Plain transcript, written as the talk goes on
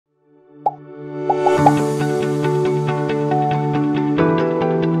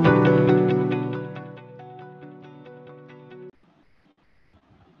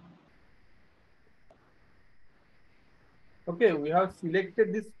we have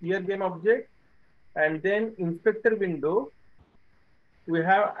selected this sphere game object, and then inspector window, we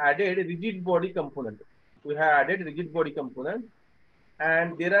have added rigid body component. We have added rigid body component,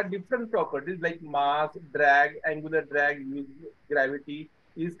 and there are different properties like mass, drag, angular drag, use, gravity,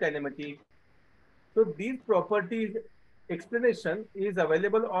 is kinematic. So these properties explanation is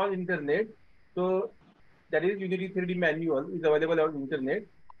available on internet. So that is Unity 3D manual is available on internet.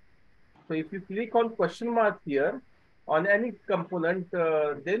 So if you click on question mark here on any component,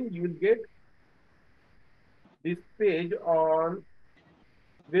 then you will get this page on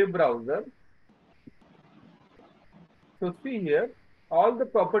web browser. So see here, all the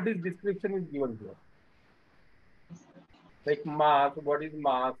properties description is given here. Like mass, what is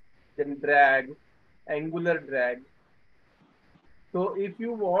mass, then drag, angular drag. So if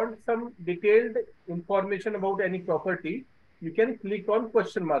you want some detailed information about any property, you can click on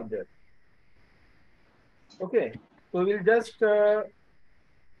question mark there. Okay, so we'll just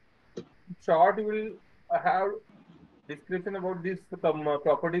short will have description about this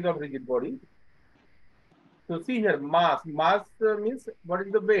properties of rigid body. So see here, mass. Mass means what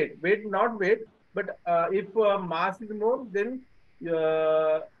is the weight? Weight, not weight, but if mass is more, then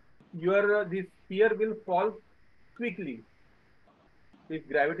your this sphere will fall quickly. If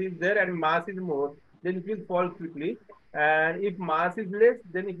gravity is there and mass is more, then it will fall quickly. And if mass is less,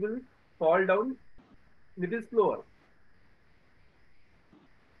 then it will fall down little slower.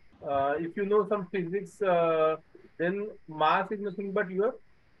 If you know some physics, then mass is nothing but your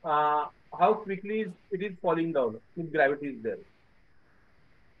how quickly it is falling down if gravity is there.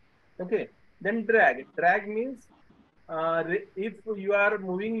 Okay. Then drag. Drag means if you are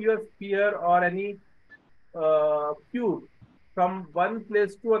moving your sphere or any cube from one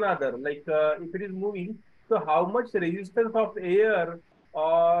place to another, like if it is moving, so how much resistance of air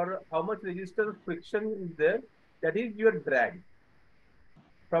or how much resistance friction is there, that is your drag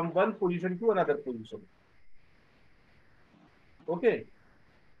from one position to another position. Okay.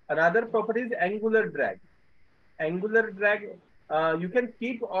 Another property is angular drag. Angular drag, you can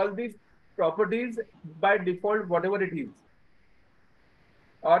keep all these properties by default, whatever it is.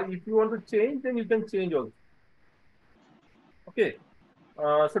 Or if you want to change, then you can change also. Okay.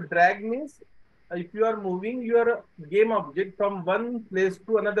 So drag means if you are moving your game object from one place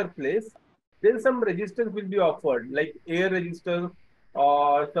to another place, then some resistance will be offered, like air resistance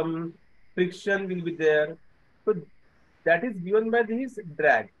or some friction will be there. So that is given by this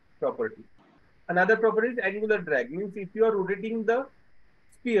drag property. Another property is angular drag, means if you are rotating the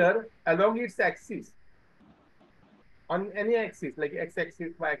sphere along its axis, on any axis like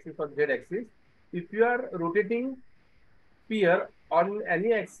x-axis, y-axis or z-axis, if you are rotating sphere on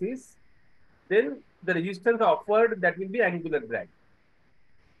any axis, then the resistance offered, that will be angular drag.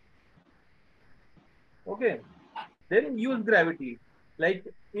 Okay. Then use gravity. Like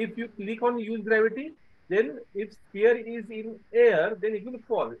if you click on use gravity, then if sphere is in air, then it will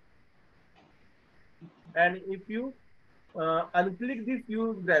fall. And if you unclick this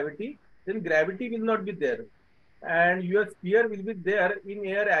use gravity, then gravity will not be there. And your sphere will be there in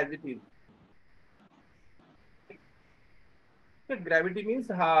air as it is. So gravity means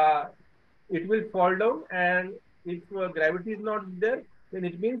it will fall down, and if gravity is not there, then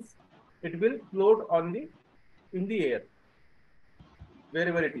it means it will float on in the air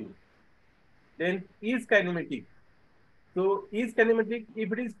wherever it is. Then is kinematic. So is kinematic,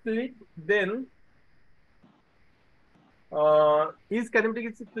 if it is clicked, then is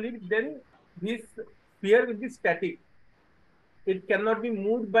kinematic is clicked, then this sphere will be static. It cannot be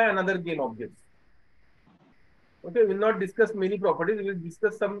moved by another game object. Okay, we will not discuss many properties. We will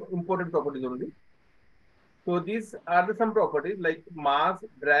discuss some important properties only. So these are some properties like mass,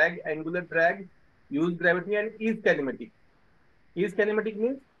 drag, angular drag, use gravity, and is kinematic. Is kinematic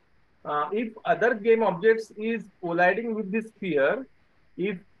means if other game objects is colliding with this sphere,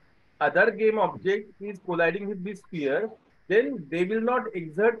 if other game object is colliding with this sphere, then they will not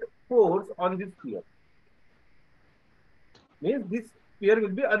exert force on this sphere. Means this sphere will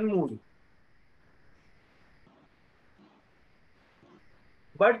be unmoved.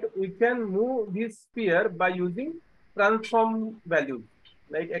 But we can move this sphere by using transform values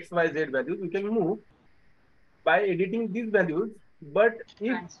like x, y, z values. We can move by editing these values. But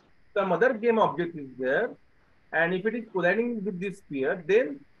if some other game object is there, and if it is colliding with this sphere,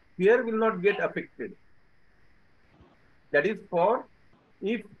 then sphere will not get affected. That is for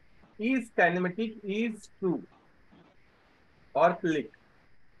if is kinematic is true or click.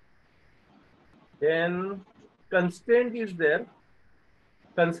 Then constraint is there.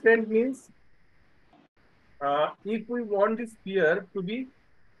 Constraint means if we want the sphere to be,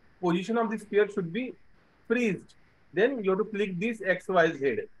 position of the sphere should be freezed. then you have to click this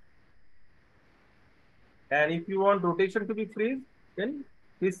XYZ. And if you want rotation to be freeze, then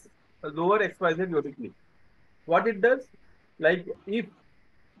this lower XYZ you have to click. What it does, like if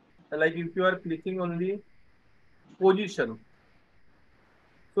you are clicking only position,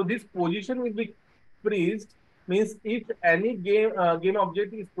 so this position will be freezed. Means if any game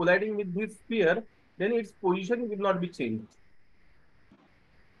object is colliding with this sphere, then its position will not be changed.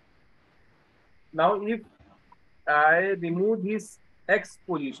 Now, if I remove this X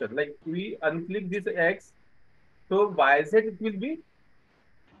position, like we unclick this X, so YZ it will be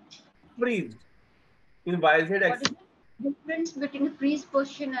freezed in YZ What axis. is the difference between freeze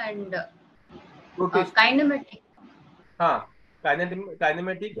position and Rotation. kinematic? Huh.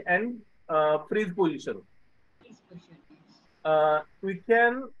 Kinematic and freeze position. Freeze position, yes. We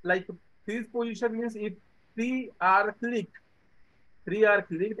can, like, freeze position means if three are clicked,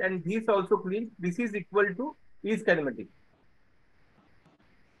 and this also clicked, this is equal to is kinematic.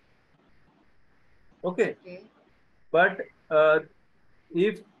 Okay. Okay. But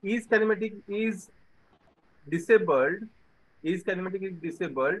if is kinematic is disabled,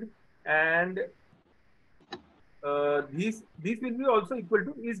 and this will be also equal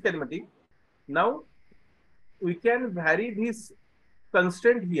to is kinematic. Now we can vary this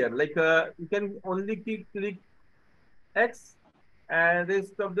constraint here. Like you can only click X, and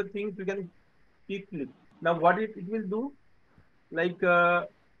rest of the things you can keep click. Now what it will do, like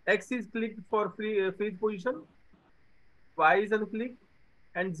X is clicked for freeze position, Y is unclicked,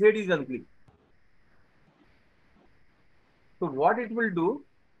 and Z is unclicked. So what it will do,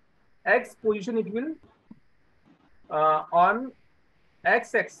 X position it will on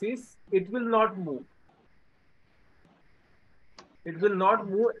X axis it will not move. It will not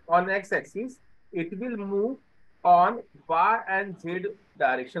move on X axis. It will move on Y and Z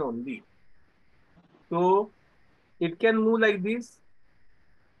direction only. So it can move like this,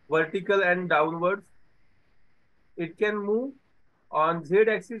 vertical and downwards. It can move on Z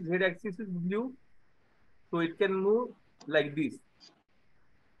axis. Z axis is blue, so it can move like this.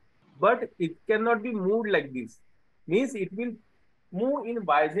 But it cannot be moved like this. Means it will move in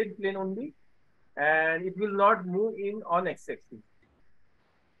YZ plane only, and it will not move in on X axis.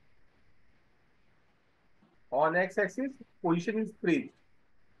 On X axis, position is freeze.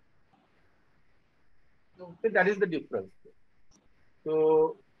 So that is the difference.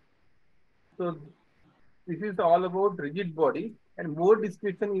 So, so this is all about rigid body, and more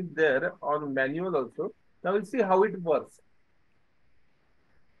description is there on manual also. Now we'll see how it works.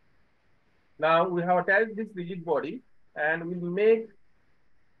 Now we have attached this rigid body, and we'll make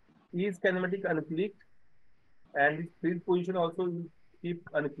is kinematic unclicked, and this freeze position also will keep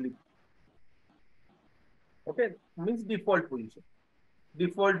unclicked. Okay, means default position,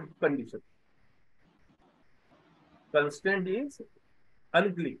 default condition. Constraint is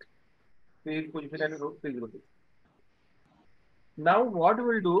unclicked, freeze position and freeze rotation. Now what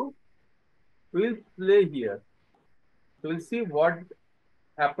we'll do, we'll play here. So we'll see what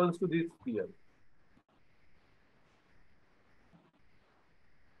happens to this sphere.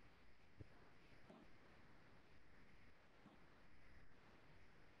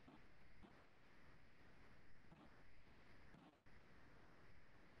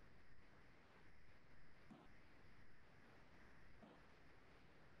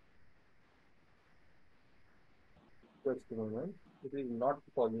 Just a moment. It is not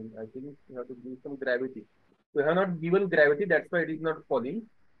falling. I think you have to give some gravity. We have not given gravity, that's why it is not falling.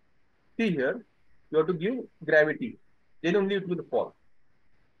 See here, you have to give gravity. Then only it will fall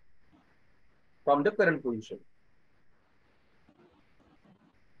from the current position.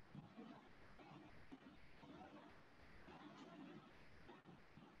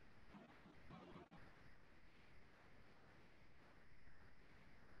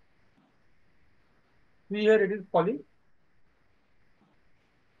 See here, it is falling.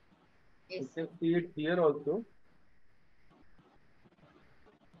 Yes. You can see it here also.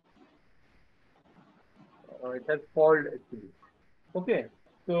 It has fallen actually. Okay.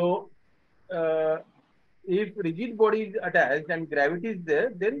 So uh, if rigid body is attached and gravity is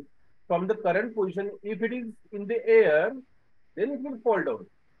there, then from the current position, if it is in the air, then it will fall down.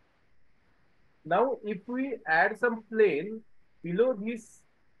 Now, if we add some plane below this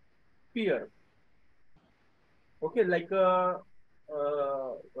sphere, okay, like a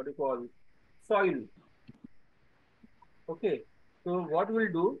what do you call soil, okay. So what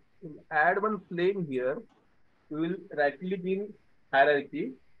we'll do, we'll add one plane here. We will right click in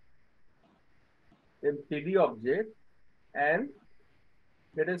hierarchy, then 3D object, and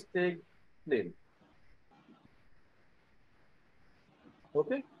let us take plane.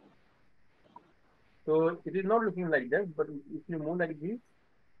 Okay. So it is not looking like that, but if you move like this,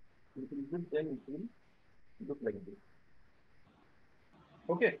 then it will look like this.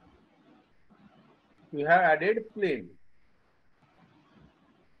 Okay. We have added plane.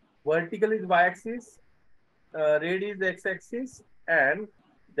 Vertical is y-axis, red is x-axis, and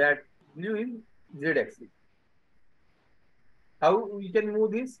that blue is z-axis. How we can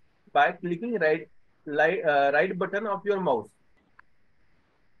move this? By clicking right button of your mouse.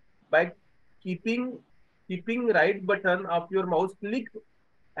 By keeping right button of your mouse clicked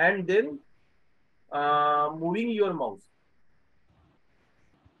and then moving your mouse.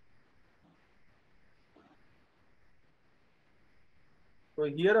 So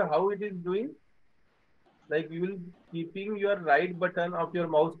here how it is doing? Like you will keeping your right button of your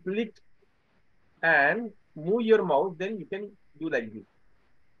mouse clicked and move your mouse, then you can do like this.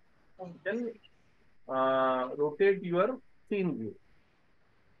 You can rotate your scene view,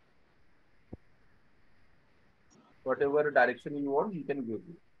 whatever direction you want, you can go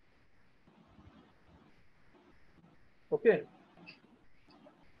to. Okay.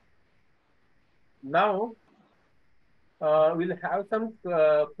 Now we'll have some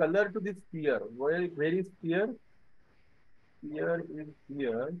color to this sphere. Where is sphere? Sphere is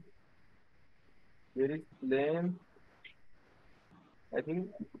here. There is plane. I think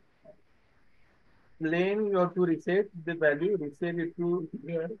plane you have to reset the value, reset it to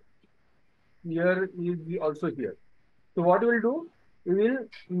here. Here is also here. So what we will do? We will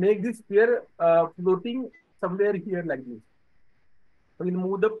make this sphere floating somewhere here like this. We will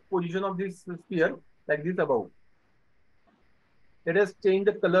move the position of this sphere like this above. Let us change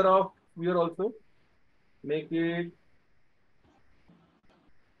the color of sphere also. Make it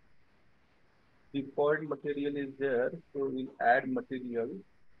default material is there. So we'll add material,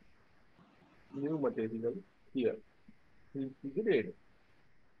 new material here. We'll see the red.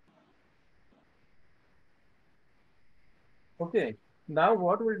 Okay. Now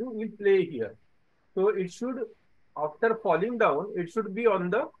what we'll do? We'll play here. So it should, after falling down, it should be on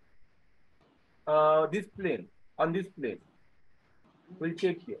the this plane, on this plane. We'll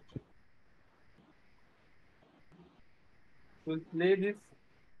check here. We'll play this.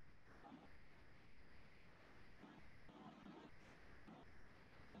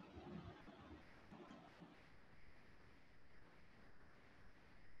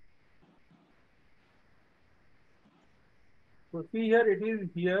 So see here, it is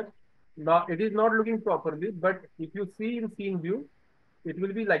here. Now it is not looking properly, but if you see in scene view, it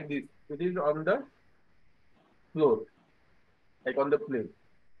will be like this. It is on the floor, like on the plane.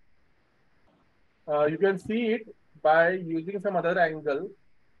 You can see it by using some other angle,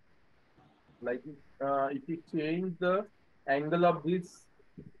 like if you change the angle of this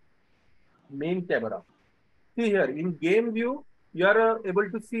main camera. See here, in game view, you are able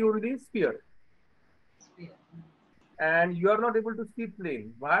to see only sphere Sphere. and you are not able to see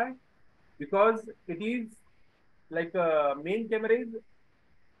plane. Why? Because it is like main camera is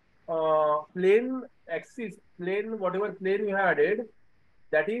plane axis, plane, whatever plane you have added,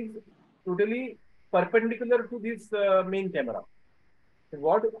 that is totally perpendicular to this main camera.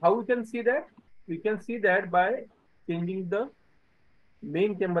 What? How you can see that? You can see that by changing the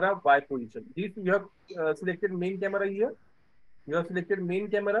main camera Y position. This you have selected main camera here. You have selected main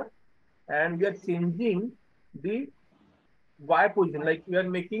camera, and we are changing the Y position. Like we are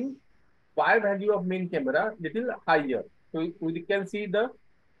making Y value of main camera little higher. So we can see the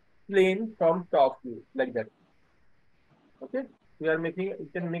plane from top view like that. Okay. We are making, you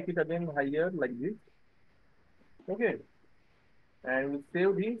can make it again higher like this. Okay. And we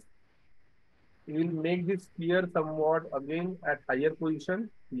save this. We will make this sphere somewhat again at higher position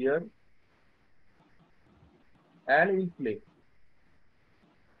here and we'll play.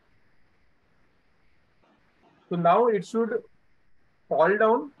 So now it should fall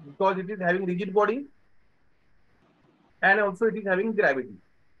down because it is having rigid body and also it is having gravity.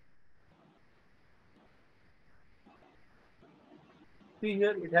 See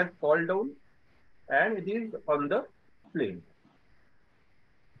here, it has fall down and it is on the plane.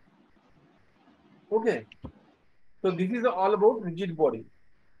 Okay. So this is all about rigid body.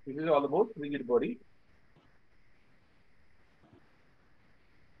 This is all about rigid body.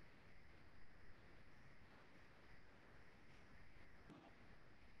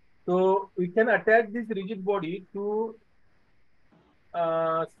 So we can attach this rigid body to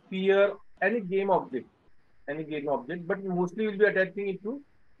sphere, any game object, but mostly we'll be attaching it to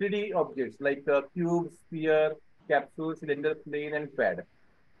 3D objects like cube, sphere, capsule, cylinder, plane, and pad.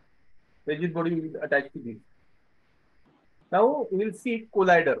 Rigid body will be attached to this. Now we'll see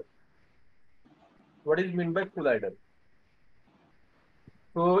collider. What is meant by collider?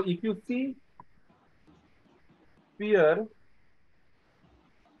 So if you see sphere,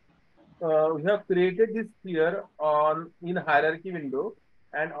 we have created this sphere on in hierarchy window,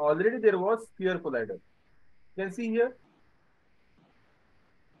 and already there was sphere collider. You can see here.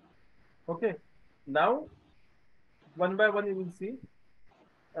 Okay. Now, one by one, you will see.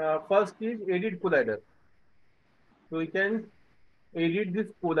 First is edit collider. So we can edit this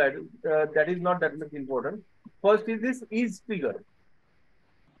collider. That is not that much important. First is this is trigger.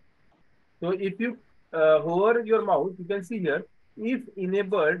 So if you hover your mouse, you can see here, if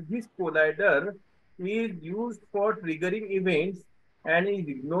enabled, this collider is used for triggering events and is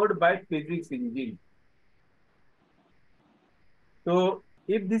ignored by physics engine. So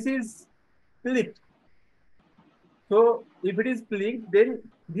if this is clicked, so if it is clicked, then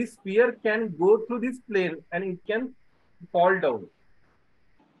this sphere can go through this plane and it can fall down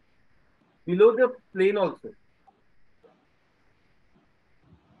below the plane also.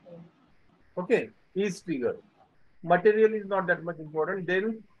 Okay, is trigger. Material is not that much important.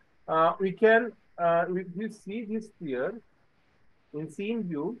 Then we can, if you see this sphere in scene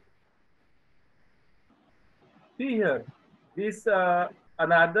view, see here, this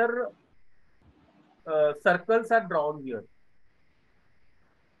another circles are drawn here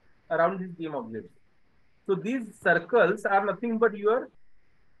around this game object. So these circles are nothing but your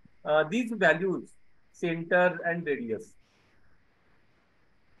these values, center and radius.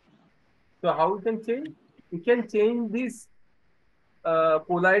 So how we can change? We can change this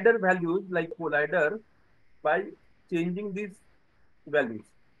collider values like collider by changing these values.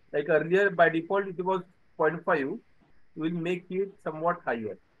 Like earlier by default it was 0.5, we'll make it somewhat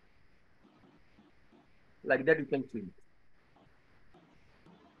higher. Like that you can change.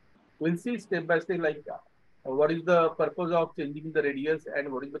 We'll see step by step like what is the purpose of changing the radius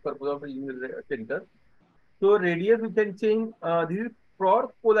and what is the purpose of changing the center. So radius we can change, this is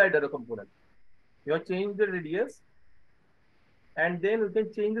for collider component. You have changed the radius and then we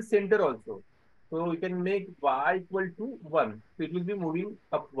can change the center also. So we can make y equal to 1. So it will be moving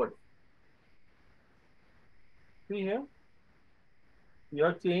upward. See here, you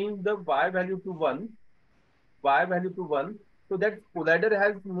have changed the y value to 1, y value to 1. So that collider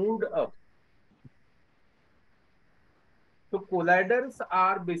has moved up. So colliders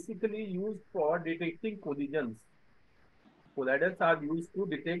are basically used for detecting collisions. Colliders are used to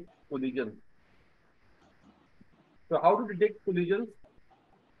detect collisions. So how to detect collisions?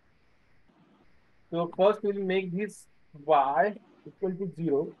 So first we'll make this y equal to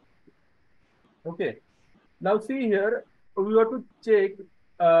 0. Okay. Now see here, we have to check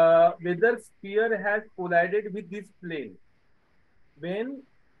whether sphere has collided with this plane. When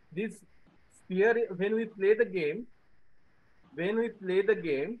this sphere, when we play the game,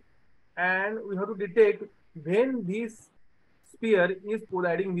 and we have to detect when this sphere is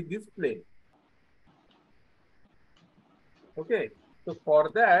colliding with this plane. Okay. So for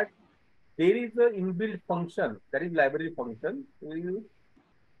that, there is an inbuilt function, that is library function. We will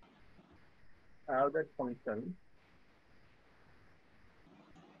have that function.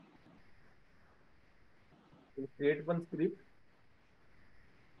 We'll create one script.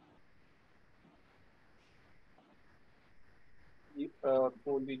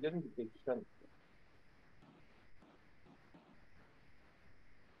 Collision detection.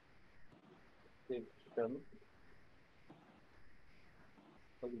 Detection example.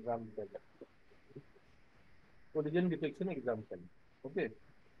 Collision detection example. Okay.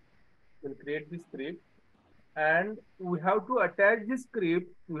 We'll create this script and we have to attach this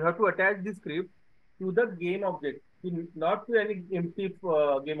script. We have to attach this script to the game object, not to any empty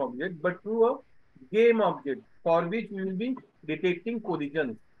game object, but to a game object for which we will be detecting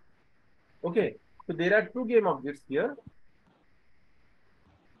collisions. Okay, so there are two game objects here.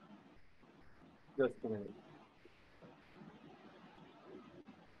 Just a minute.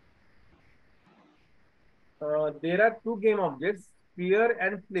 There are two game objects, sphere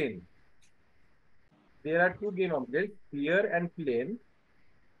and plane. There are two game objects, sphere and plane.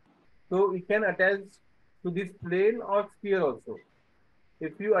 So we can attach to this plane or sphere also.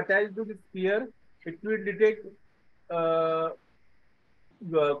 If you attach to the sphere, it will detect uh,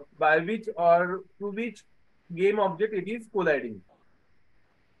 by which or to which game object it is colliding.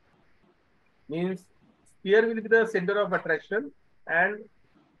 Means sphere will be the center of attraction, and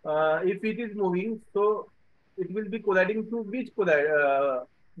if it is moving, so it will be colliding to which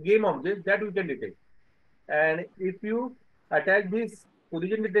game object that we can detect. And if you attach this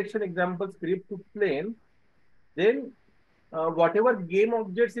collision detection example script to plane, then whatever game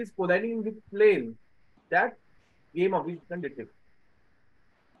objects is colliding with plane, that game object can detect.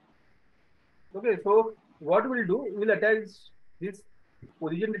 Okay, so what we'll do, we'll attach this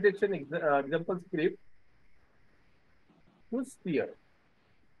collision detection example script to sphere.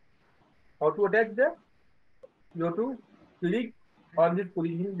 How to attach that? You have to click on this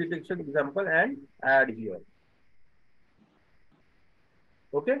position detection example and add here.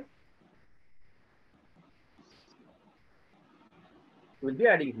 Okay, we'll be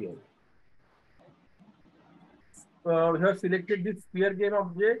adding here. We have selected this sphere game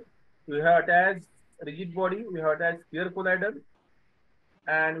object. We have attached rigid body. We have attached sphere collider,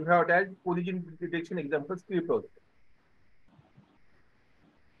 and we have attached collision detection example script also.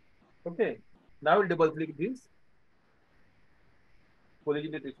 Okay, now we'll double click this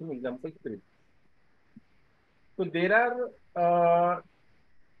collision detection example script. So there are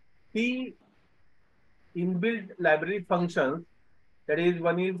three inbuilt library functions. That is,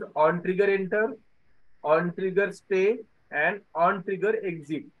 one is on trigger enter, on trigger stay, and on trigger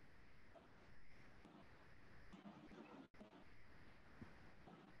exit.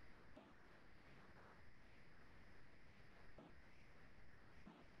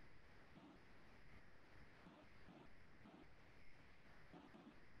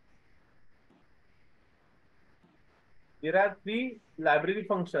 There are three library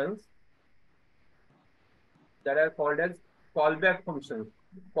functions that are called as callback functions.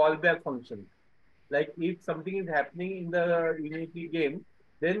 Callback functions. Like if something is happening in the Unity game,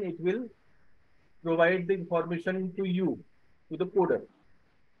 then it will provide the information to you, to the coder.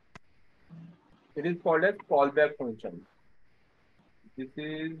 It is called as callback function. This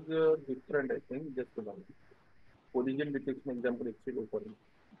is different, I think. Just a moment. Collision detection example actually open.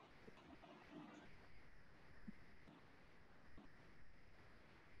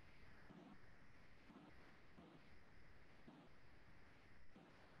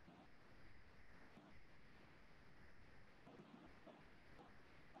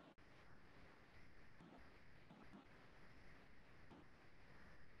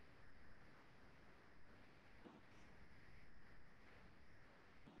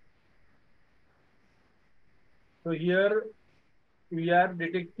 So here we are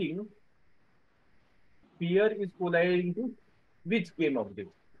detecting sphere is colliding to which game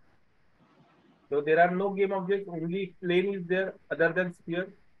object. So there are no game objects, only plane is there other than sphere.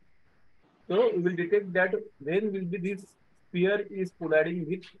 So we will detect that when will be this sphere is colliding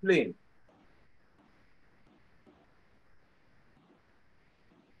with plane.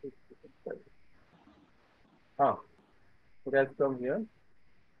 So that's from here.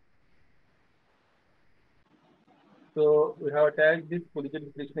 So we have attached this collision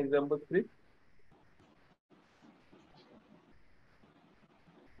detection example script.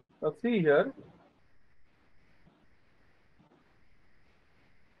 Now see here.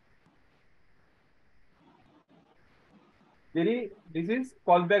 This is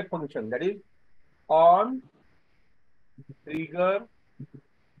callback function, that is on trigger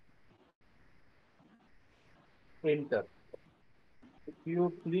enter. If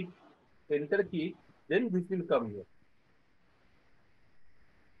you click enter key, then this will come here.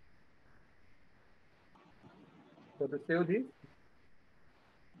 So to save this,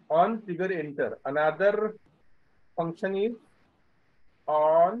 on trigger enter. Another function is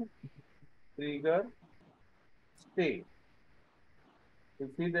on trigger stay. You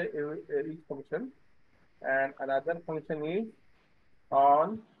see the each function, and another function is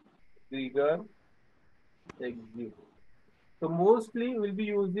on trigger exit. So mostly we'll be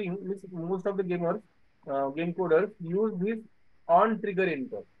using most of the gamers, game coders use this on trigger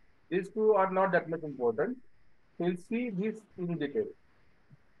enter. These two are not that much important. We'll see this in detail.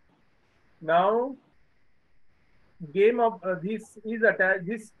 Now, game of this is attached.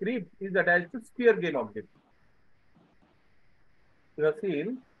 This script is attached to sphere game object. You have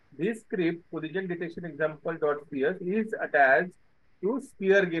seen this script collision detection example.sphere is attached to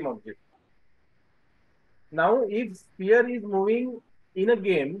sphere game object. Now, if sphere is moving in a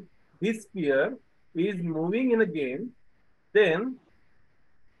game, this sphere is moving in a game, then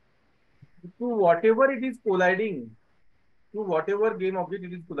to whatever it is colliding, to whatever game object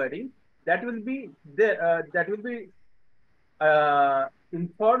it is colliding, that will be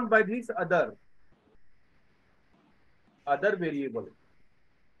informed by this other variable.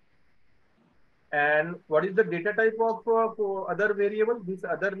 And what is the data type of other variable? This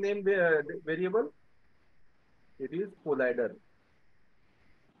other name variable, it is collider.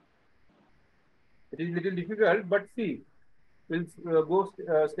 It is little difficult, but see, we'll go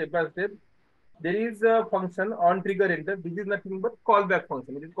step by step. There is a function on trigger enter. This is nothing but callback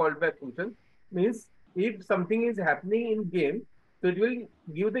function. It is callback function. Means if something is happening in game, so it will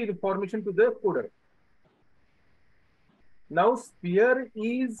give the information to the coder. Now sphere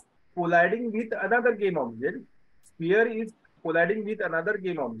is colliding with another game object. Sphere is colliding with another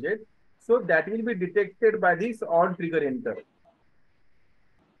game object. So that will be detected by this on trigger enter.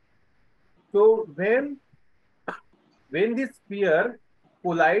 So when this sphere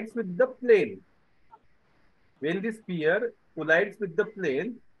collides with the plane, when this sphere collides with the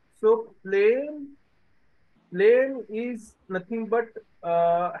plane, so plane is nothing but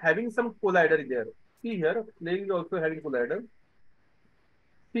having some collider there. See here, plane is also having collider.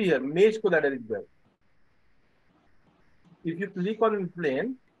 See here, mesh collider is there. If you click on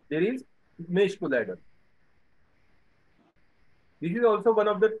plane, there is mesh collider. This is also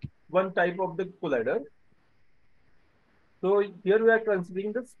one type of the collider. So here we are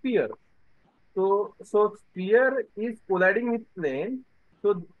considering the sphere. So sphere is colliding with plane.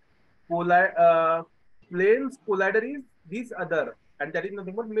 So plane's collider is this other, and that is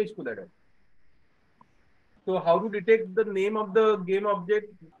nothing but mesh collider. So how to detect the name of the game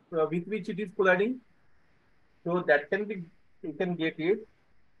object with which it is colliding? So that can be, you can get it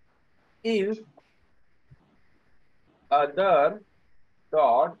if other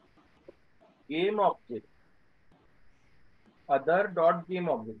dot game object, other dot game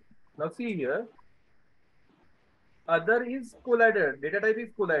object. Now see here, other is collider, data type is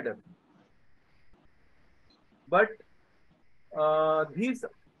collider, but this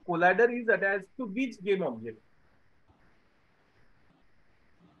collider is attached to which game object?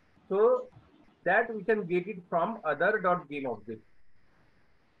 So that we can get it from other dot game object.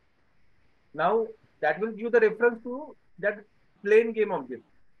 Now that will give the reference to that plain game object.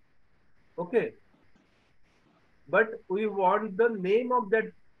 Okay. But we want the name of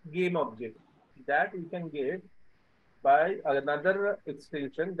that game object. That we can get by another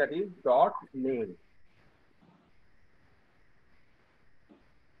extension, that is dot name.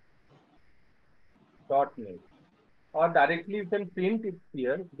 Dot name. Or directly you can print it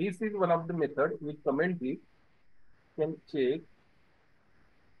here. This is one of the method with comment this. You can check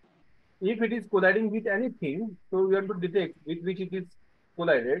if it is colliding with anything. So we want to detect with which it is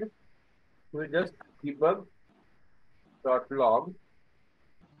collided. We just debug dot log.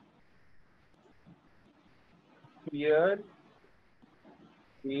 Here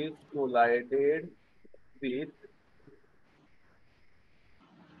is collided with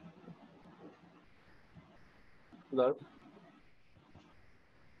plus.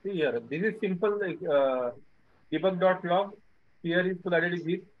 See here, this is simple like debug.log. Here is collided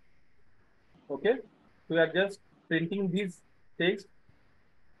with. Okay, so we are just printing this text,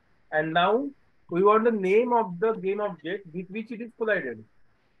 and now we want the name of the game object with which it is collided.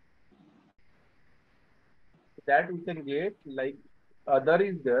 That we can get like other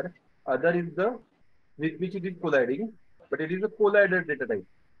is there. Other is the with which it is colliding, but it is a collider data type.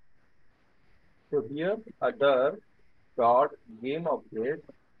 So here other dot game object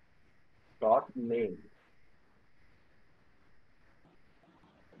dot name.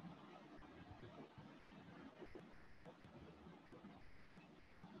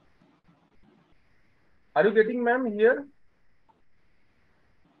 Are you getting, ma'am, here?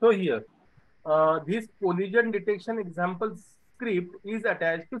 So here, this collision detection example script is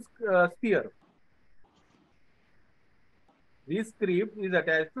attached to sphere. This script is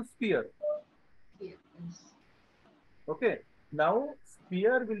attached to sphere. Yes. Okay. Now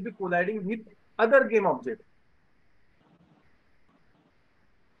sphere will be colliding with other game object.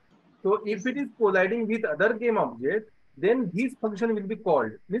 So if it is colliding with other game object, then this function will be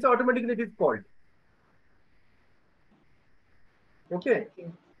called. Means automatically it is called. Okay. Okay.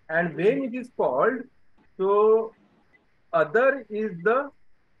 And when it is called, so other is the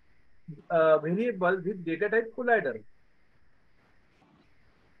variable with data type collider,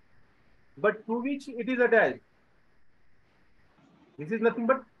 but to which it is attached. This is nothing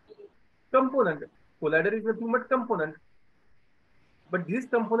but component. Collider is nothing but component. But this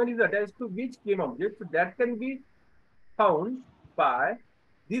component is attached to which game object? So that can be found by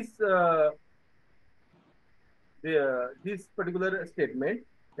this this particular statement,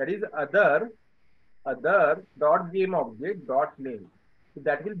 that is other dot game object dot name. So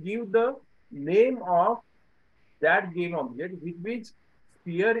that will give the name of that game object with which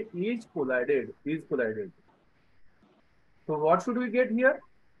sphere is collided. So what should we get here?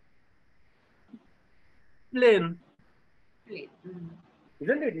 Plane. Play.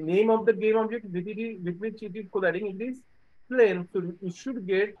 Isn't it? Name of the game object with which it is colliding, it is plane. So we should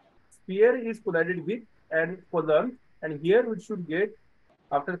get sphere is collided with and column, and here we should get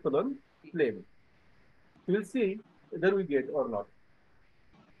after column plane. We'll see whether we get or not.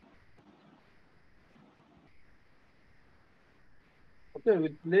 Okay,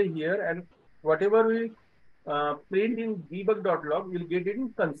 we'll play here, and whatever we print in debug.log, we'll get it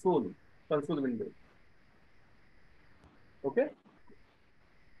in console window. Okay.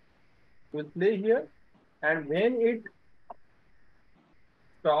 will play here, and when it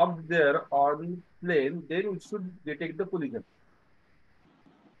stops there on plane, then it should detect the collision.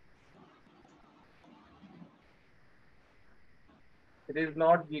 It is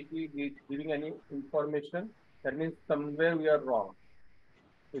not giving any information. That means somewhere we are wrong.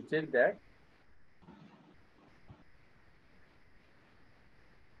 We check that.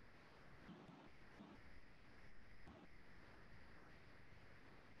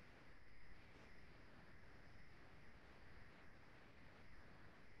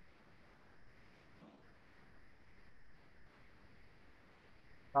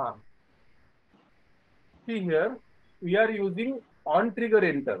 Ah, see here, we are using on trigger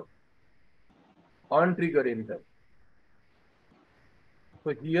enter. On trigger enter.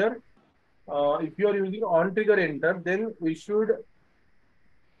 So here, if you are using on trigger enter, then we should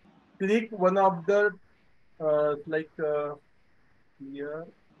click one of the here.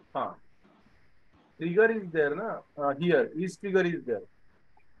 Huh. Trigger is there, na? Here, each trigger is there.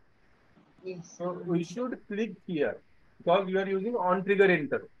 Yes. So we should click here because you are using on trigger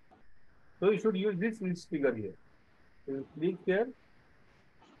enter. So you should use this each trigger here. So you click here.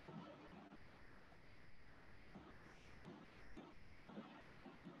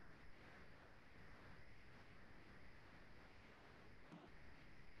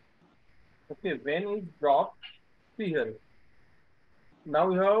 Okay, when it drops, see here. Now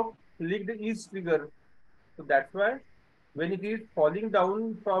you have clicked each trigger. So that's why when it is falling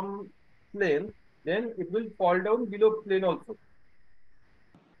down from plane, then it will fall down below plane also.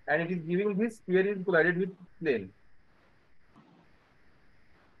 And it is giving this sphere is collided with plane.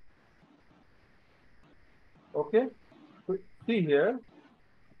 Okay. So see here,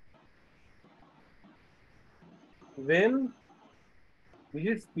 when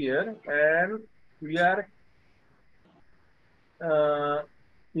this is sphere and we are uh,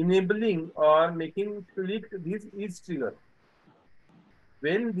 enabling or making clicked this is trigger.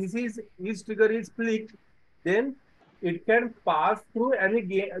 When this is trigger is clicked, then it can pass through any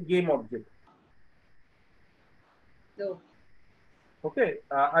game object. So, Okay,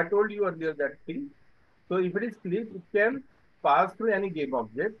 I told you earlier that thing. So if it is clicked, it can pass through any game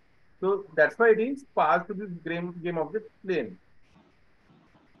object. So that's why it is passed to this game object plane.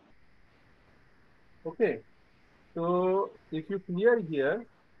 Okay. So if you clear here,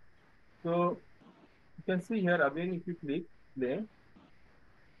 so you can see here again if you click plane.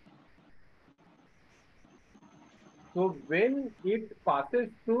 So when it passes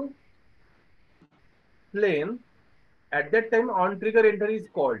through plane, at that time on trigger enter is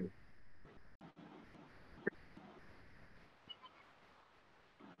called.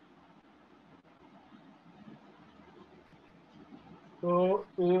 So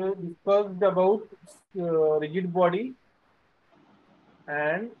discussed about rigid body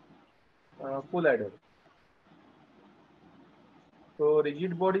and collider. So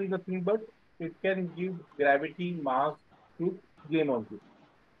rigid body is nothing but it can give gravity mass to game object.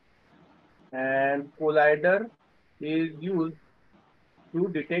 And collider is used to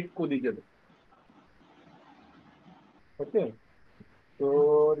detect collision. Okay.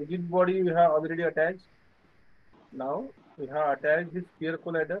 So rigid body we have already attached. Now we have attached this sphere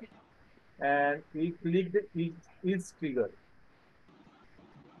collider and we clicked each trigger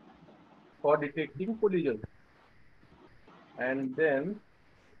for detecting collision. And then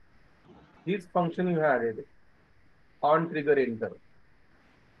this function you have added on trigger enter.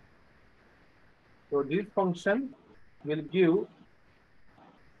 So this function will give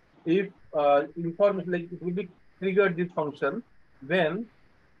if information like it will be triggered this function when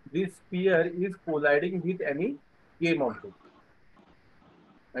this sphere is colliding with any game object.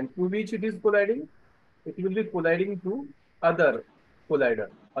 And to which it is colliding? It will be colliding to other collider.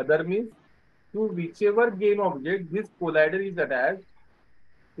 Other means to whichever game object this collider is attached,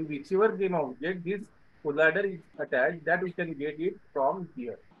 to whichever game object this collider is attached, that we can get it from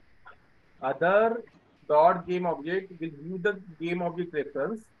here. Other dot game object will give the game object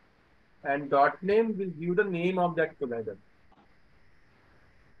reference and dot name will give the name of that collider.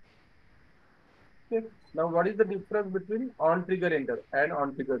 Okay. Now, what is the difference between on trigger enter and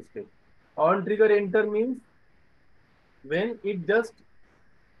on trigger stay? On trigger enter means when it just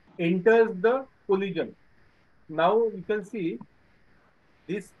enters the collision. Now you can see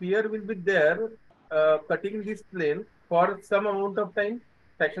this sphere will be there cutting this plane for some amount of time,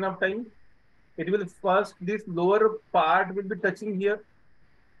 fraction of time. It will first, this lower part will be touching here,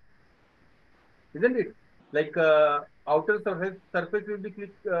 isn't it? Like outer surface will be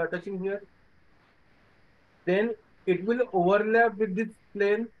touching here. Then it will overlap with this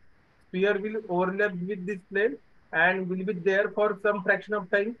plane. Sphere will overlap with this plane and will be there for some fraction of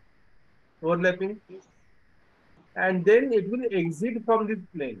time. overlapping, Yes. and then it will exit from this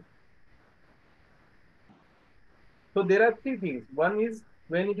plane. So there are three things. One is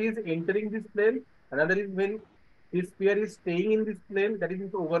when it is entering this plane, another is when this sphere is staying in this plane, that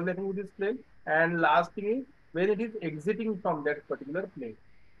is overlapping with this plane, and last thing is when it is exiting from that particular plane.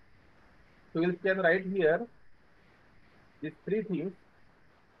 So we can write here these three things.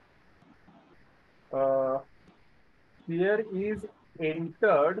 Uh, Sphere is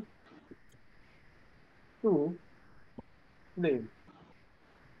entered to plane.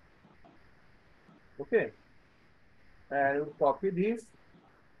 Okay, and we copy this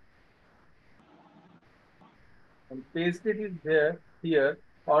and paste it is there here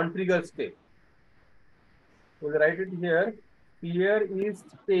on trigger state. We'll write it here. Sphere is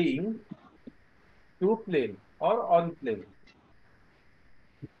staying to plane or on plane.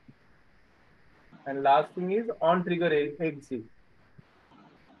 And last thing is on trigger exit.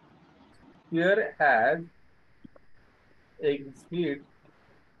 Sphere has exited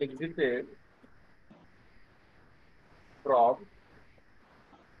from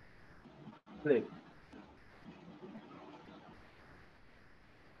plane.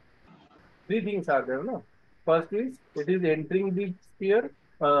 Three things are there, no? First is it is entering the sphere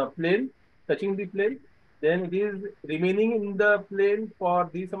plane, touching the plane. Then it is remaining in the plane for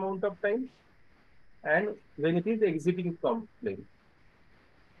this amount of time, and when it is exiting from plane.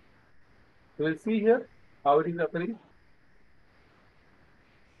 You will see here how it is occurring.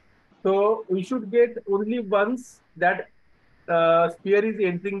 So we should get only once that sphere is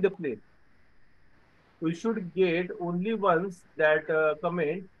entering the plane. We should get only once that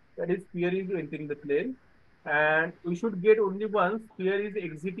comment that is sphere is entering the plane, and we should get only once sphere is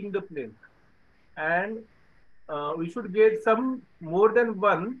exiting the plane, and we should get some more than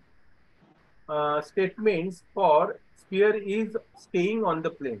one statements for sphere is staying on the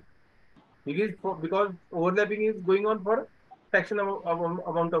plane, because overlapping is going on for fraction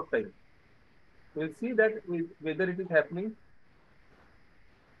amount of time. We'll see that whether it is happening.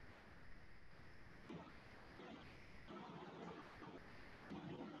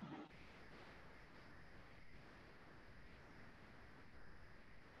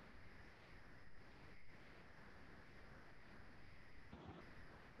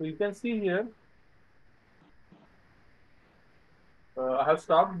 So you can see here, I have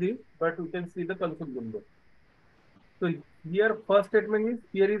stopped this, but you can see the console window. So here first statement is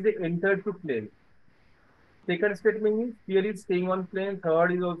here is the entered to plane. Second statement is here is staying on plane.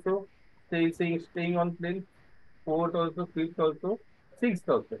 Third is also staying on plane. Fourth also, fifth also, sixth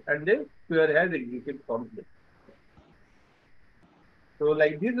also, and then sphere has exited from plane. So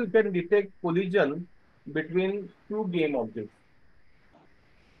like this, you can detect collision between two game objects.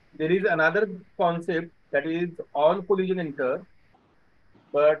 There is another concept that is on collision enter,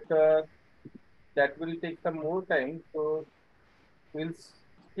 but that will take some more time. So we'll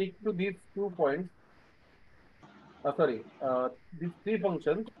stick to these 2 points. Sorry, these three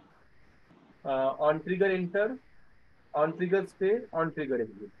functions on trigger enter, on trigger stay, on trigger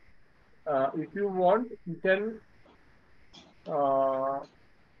exit. If you want, you can uh,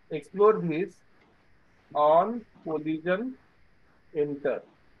 explore this on collision enter,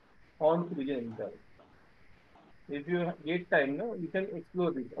 on collision enter. If you get time, no, you can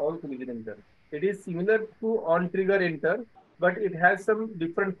explore this on collision enter. It is similar to on trigger enter, but it has some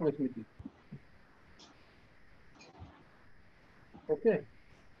different functionality. Okay.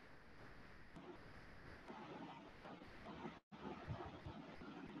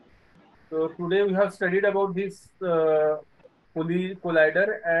 So today we have studied about this collider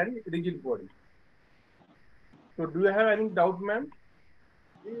and rigid body. So do you have any doubt, ma'am?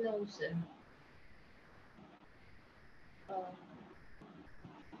 No, sir.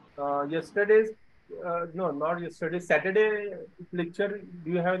 Uh, Yesterday's, no, not yesterday, Saturday lecture,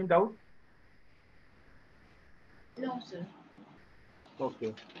 do you have any doubt? no, sir.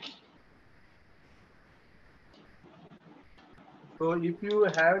 Okay. So if you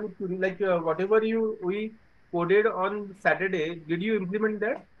have like whatever we coded on Saturday, did you implement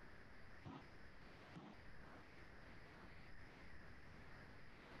that?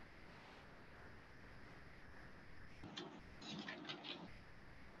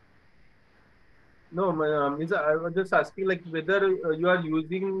 No, means I was just asking like whether you are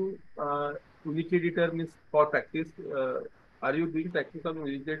using Unity editor means for practice. Are you doing practice on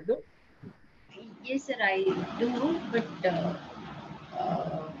Unity editor? Yes, sir, I do, but uh,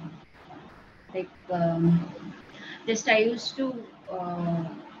 like just I used to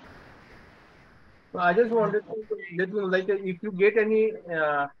So I just wanted to let you know, like if you get any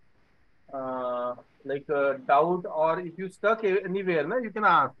like doubt, or if you stuck anywhere, na, you can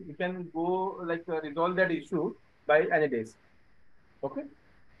ask. You can go like resolve that issue by any days. Okay.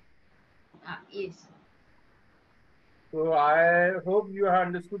 Yes. So I hope you have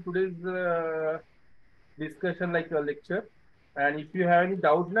understood today's discussion, like a lecture. And if you have any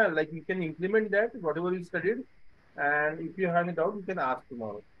doubt now, like you can implement that whatever you studied. And if you have any doubt, you can ask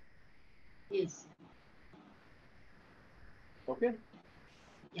tomorrow. Yes. Okay.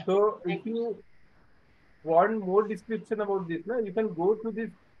 Yeah. So if Thank you, you want more description about this, now you can go to this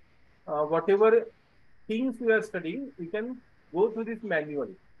whatever things you are studying. You can go through this manual,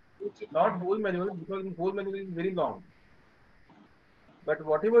 sir. not whole manual, because whole manual is very long. But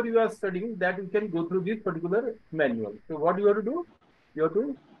whatever you are studying, that you can go through this particular manual. So what you have to do? You have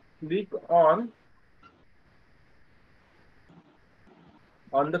to click on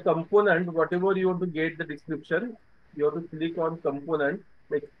the component, whatever you want to get the description, you have to click on component,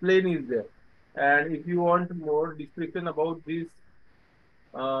 explain is there. And if you want more description about this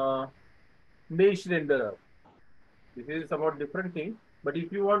uh, mesh renderer, this is about different thing. But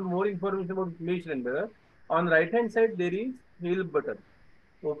if you want more information about mesh renderer, on right hand side there is help button,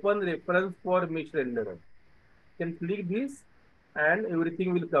 open reference for mesh renderer. You can click this and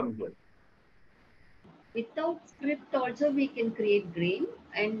everything will come here. Without script also we can create grain,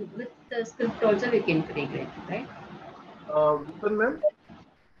 and with the script also we can create grain, right? Which one, ma'am?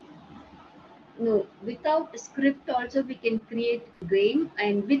 No, without script also we can create grain,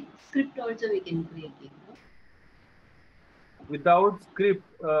 and with script also we can create grain. No? Without script,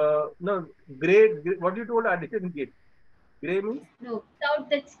 no, what you told, I didn't get. Gray means? No, without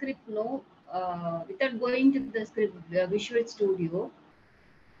that script, no. Without going to the script, Visual Studio,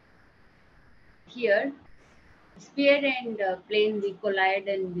 here sphere and plane we collide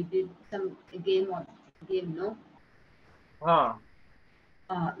and we did some game, no. Huh.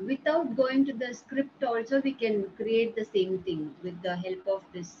 Without going to the script also we can create the same thing with the help of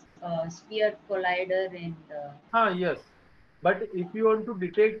this sphere collider and Yes. But if you want to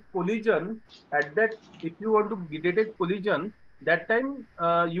detect collision, at that, if you want to detect collision, that time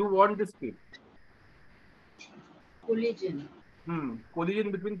you want the script. collision.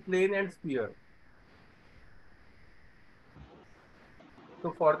 Collision between plane and sphere.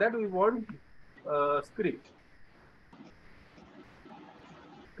 So for that we want script.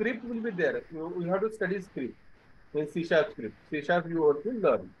 Script will be there. You have to study script. In C sharp script. C sharp you want to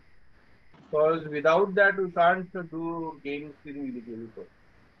learn. Because without that we can't do games in Unity.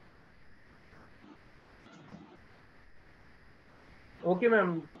 Okay,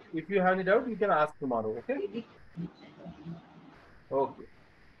 ma'am. If you have any doubt, you can ask tomorrow. Okay. Really- Okay.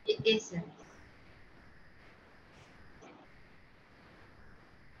 Yes, sir.